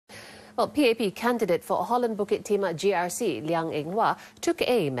Well, PAP candidate for Holland Bukit Timah GRC, Liang Eng-hwa, took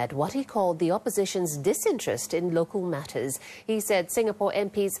aim at what he called the opposition's disinterest in local matters. He said Singapore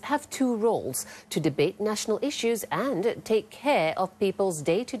MPs have two roles: to debate national issues and take care of people's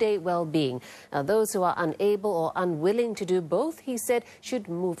day-to-day well-being. Now, those who are unable or unwilling to do both, he said, should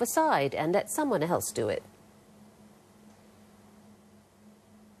move aside and let someone else do it.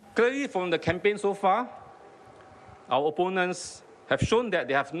 Clearly, from the campaign so far, our opponents have shown that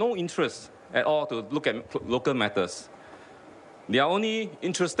they have no interest at all to look at local matters. They are only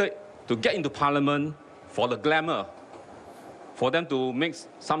interested to get into parliament for the glamour, for them to make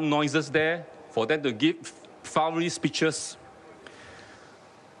some noises there, for them to give flowery speeches.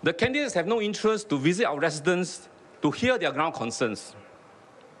 The candidates have no interest to visit our residents to hear their ground concerns.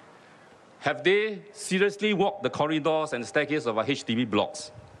 Have they seriously walked the corridors and staircase of our HDB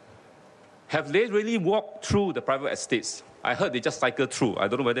blocks? Have they really walked through the private estates? I heard they just cycled through. I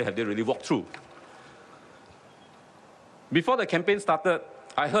don't know whether they really walked through. Before the campaign started,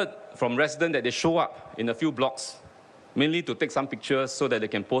 I heard from residents that they show up in a few blocks, mainly to take some pictures so that they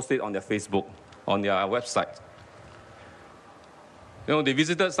can post it on their Facebook, on their website. You know, they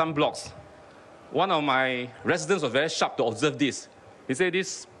visited some blocks. One of my residents was very sharp to observe this. He said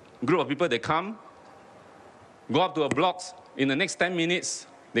this group of people, they come, go up to a block, in the next 10 minutes,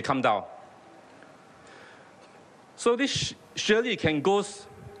 they come down. So this surely can go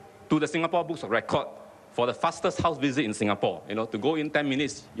to the Singapore Books of Record for the fastest house visit in Singapore. You know, to go in 10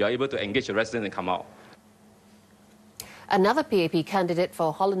 minutes, you're able to engage a resident and come out. Another PAP candidate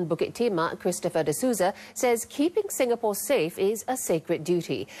for Holland Bukit Timah, Christopher de Souza, says keeping Singapore safe is a sacred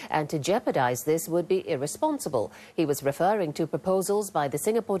duty, and to jeopardise this would be irresponsible. He was referring to proposals by the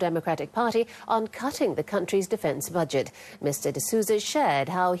Singapore Democratic Party on cutting the country's defence budget. Mr. de Souza shared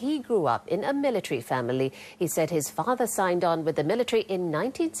how he grew up in a military family. He said his father signed on with the military in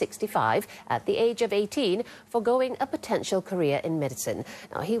 1965 at the age of 18, foregoing a potential career in medicine.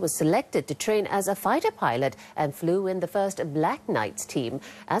 Now, he was selected to train as a fighter pilot and flew in the first Black Knights team.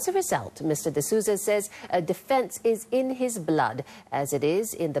 As a result, Mr. de Souza says defence is in his blood, as it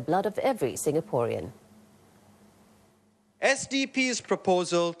is in the blood of every Singaporean. SDP's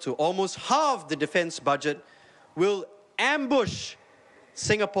proposal to almost halve the defence budget will ambush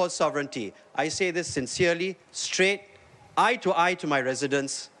Singapore's sovereignty. I say this sincerely, straight, eye to my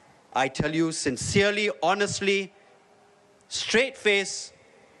residents. I tell you sincerely, honestly, straight face,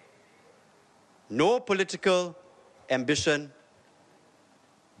 no political ambition.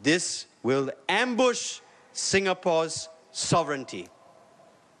 This will ambush Singapore's sovereignty.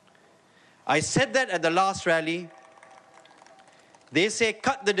 I said that at the last rally. They say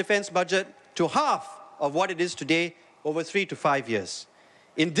cut the defence budget to half of what it is today over 3 to 5 years.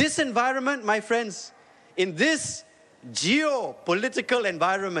 In this environment, my friends, in this geopolitical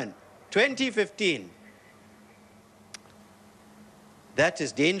environment, 2015, that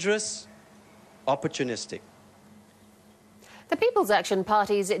is dangerous, opportunistic. The People's Action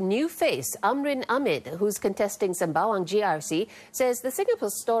Party's new face, Amrin Ahmed, who's contesting Sembawang GRC, says the Singapore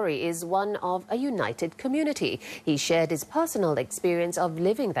story is one of a united community. He shared his personal experience of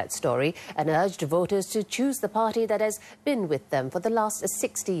living that story and urged voters to choose the party that has been with them for the last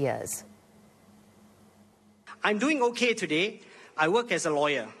 60 years. I'm doing okay today. I work as a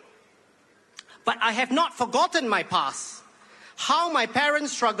lawyer. But I have not forgotten my past, how my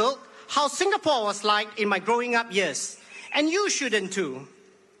parents struggled, how Singapore was like in my growing up years. And you shouldn't too.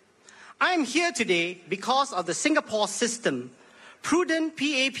 I am here today because of the Singapore system, prudent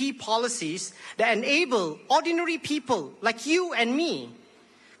PAP policies that enable ordinary people like you and me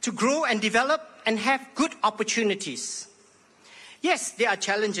to grow and develop and have good opportunities. Yes, there are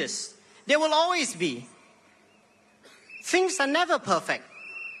challenges. There will always be. Things are never perfect.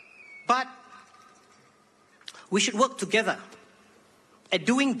 But we should work together at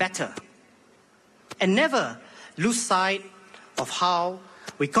doing better and never lose sight of how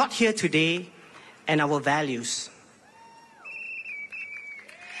we got here today and our values.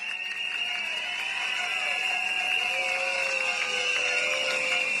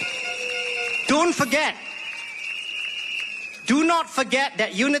 Don't forget, do not forget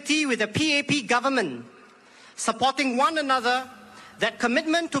that unity with the PAP government, supporting one another, that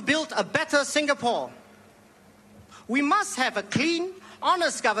commitment to build a better Singapore. We must have a clean,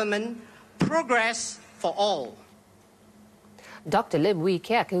 honest government, progress for all. Dr. Lim Wee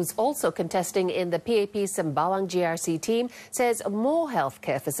Kiak, who's also contesting in the PAP Sembawang GRC team, says more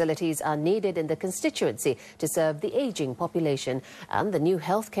healthcare facilities are needed in the constituency to serve the ageing population. And the new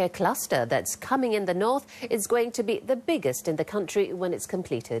healthcare cluster that's coming in the north is going to be the biggest in the country when it's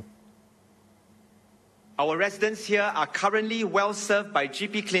completed. Our residents here are currently well served by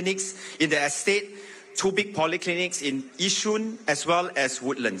GP clinics in the estate, 2 big polyclinics in Yishun as well as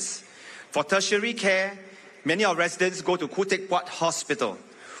Woodlands. For tertiary care, many of our residents go to Khoo Teck Puat Hospital.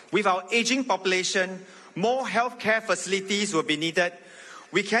 With our aging population, more healthcare facilities will be needed.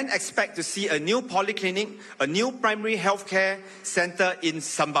 We can expect to see a new polyclinic, a new primary healthcare center in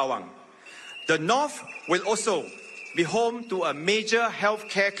Sembawang. The North will also be home to a major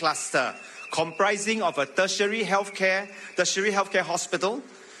healthcare cluster comprising of a tertiary healthcare hospital,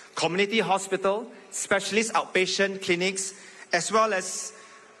 community hospital, specialist outpatient clinics, as well as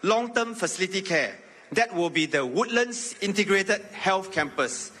long-term facility care. That will be the Woodlands Integrated Health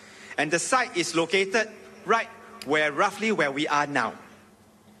Campus. And the site is located right roughly where we are now.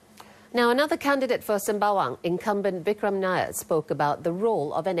 Now, another candidate for Sembawang, incumbent Vikram Nair, spoke about the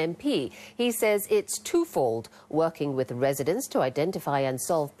role of an MP. He says it's twofold, working with residents to identify and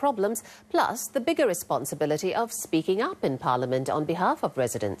solve problems, plus the bigger responsibility of speaking up in Parliament on behalf of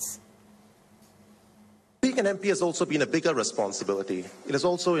residents. Being an MP has also been a bigger responsibility. It has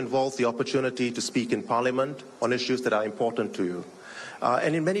also involved the opportunity to speak in Parliament on issues that are important to you.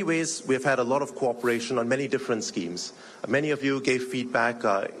 And in many ways, we've had a lot of cooperation on many different schemes. Many of you gave feedback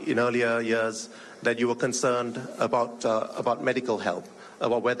in earlier years that you were concerned about medical help,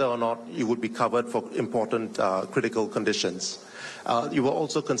 about whether or not you would be covered for important critical conditions. You were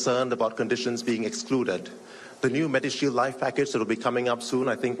also concerned about conditions being excluded. The new MediShield Life package that will be coming up soon,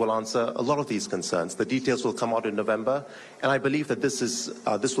 I think, will answer a lot of these concerns. The details will come out in November, and I believe that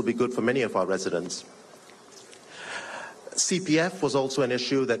this will be good for many of our residents. CPF was also an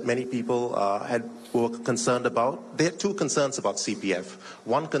issue that many people were concerned about. They had 2 concerns about CPF.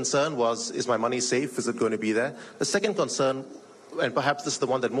 One concern was, is my money safe? Is it going to be there? The second concern, and perhaps this is the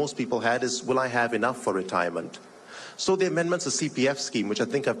one that most people had, is will I have enough for retirement? So the amendments to CPF scheme, which I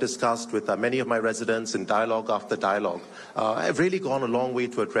think I've discussed with many of my residents in dialogue after dialogue, have really gone a long way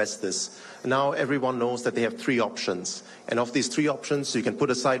to address this. Now everyone knows that they have 3 options. And of these 3 options, you can put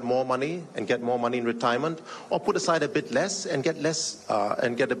aside more money and get more money in retirement, or put aside a bit less and get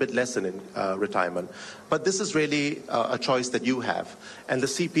a bit less in retirement. But this is really a choice that you have. And the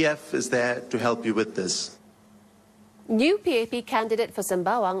CPF is there to help you with this. New PAP candidate for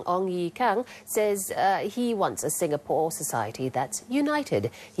Sembawang, Ong Yi Kang, says he wants a Singapore society that's united.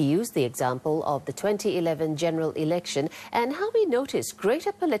 He used the example of the 2011 general election and how we noticed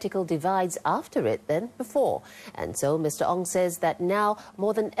greater political divides after it than before. And so Mr. Ong says that now,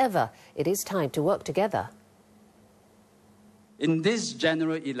 more than ever, it is time to work together. In this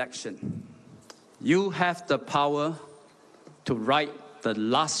general election, you have the power to write the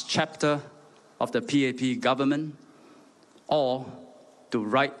last chapter of the PAP government, or to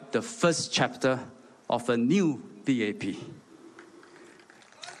write the first chapter of a new PAP.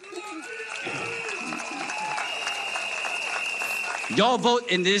 Your vote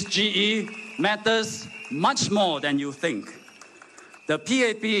in this GE matters much more than you think. The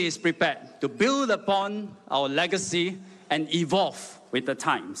PAP is prepared to build upon our legacy and evolve with the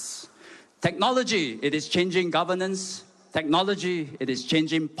times. Technology, it is changing governance. Technology, it is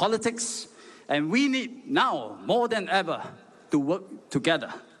changing politics. And we need now, more than ever, to work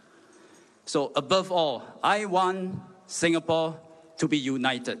together. So above all, I want Singapore to be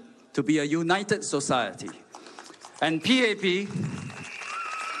united, to be a united society. And PAP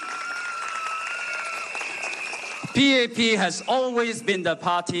has always been the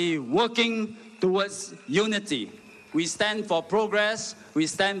party working towards unity. We stand for progress, we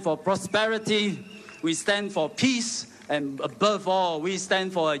stand for prosperity, we stand for peace, and above all, we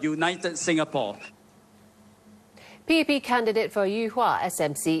stand for a united Singapore. PAP candidate for Yuhua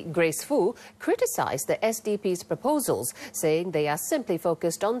SMC, Grace Fu, criticised the SDP's proposals, saying they are simply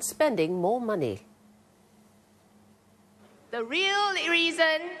focused on spending more money. The real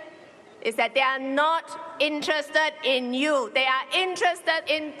reason is that they are not interested in you. They are interested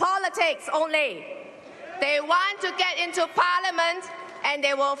in politics only. They want to get into Parliament and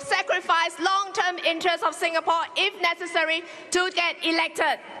they will sacrifice long-term interests of Singapore, if necessary, to get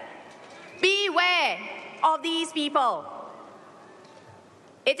elected. Beware of these people.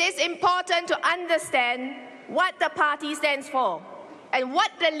 It is important to understand what the party stands for and what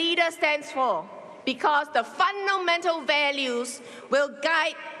the leader stands for, because the fundamental values will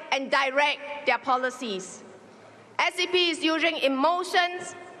guide and direct their policies. SDP is using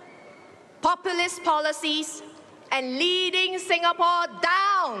emotions, populist policies, and leading Singapore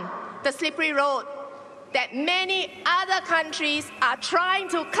down the slippery road that many other countries are trying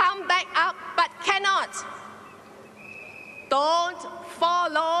to come back up but cannot. Don't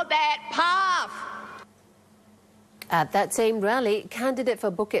follow that path. At that same rally, candidate for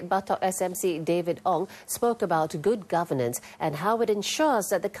Bukit Batok SMC David Ong spoke about good governance and how it ensures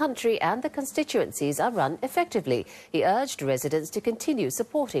that the country and the constituencies are run effectively. He urged residents to continue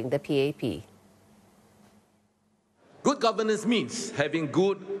supporting the PAP. Good governance means having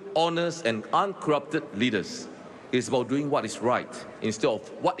good, honest and uncorrupted leaders. It's about doing what is right instead of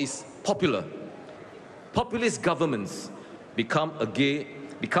what is popular. Populist governments becomes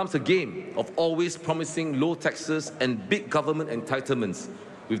a game of always promising low taxes and big government entitlements,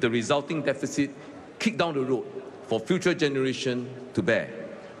 with the resulting deficit kicked down the road for future generations to bear.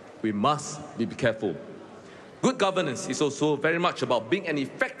 We must be careful. Good governance is also very much about being an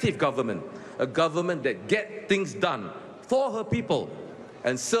effective government, a government that gets things done for her people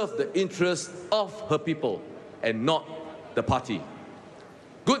and serve the interests of her people and not the party.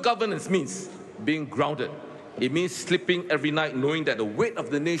 Good governance means being grounded. It means sleeping every night knowing that the weight of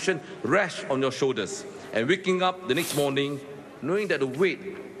the nation rests on your shoulders and waking up the next morning knowing that the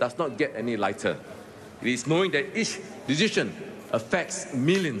weight does not get any lighter. It is knowing that each decision affects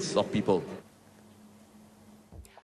millions of people.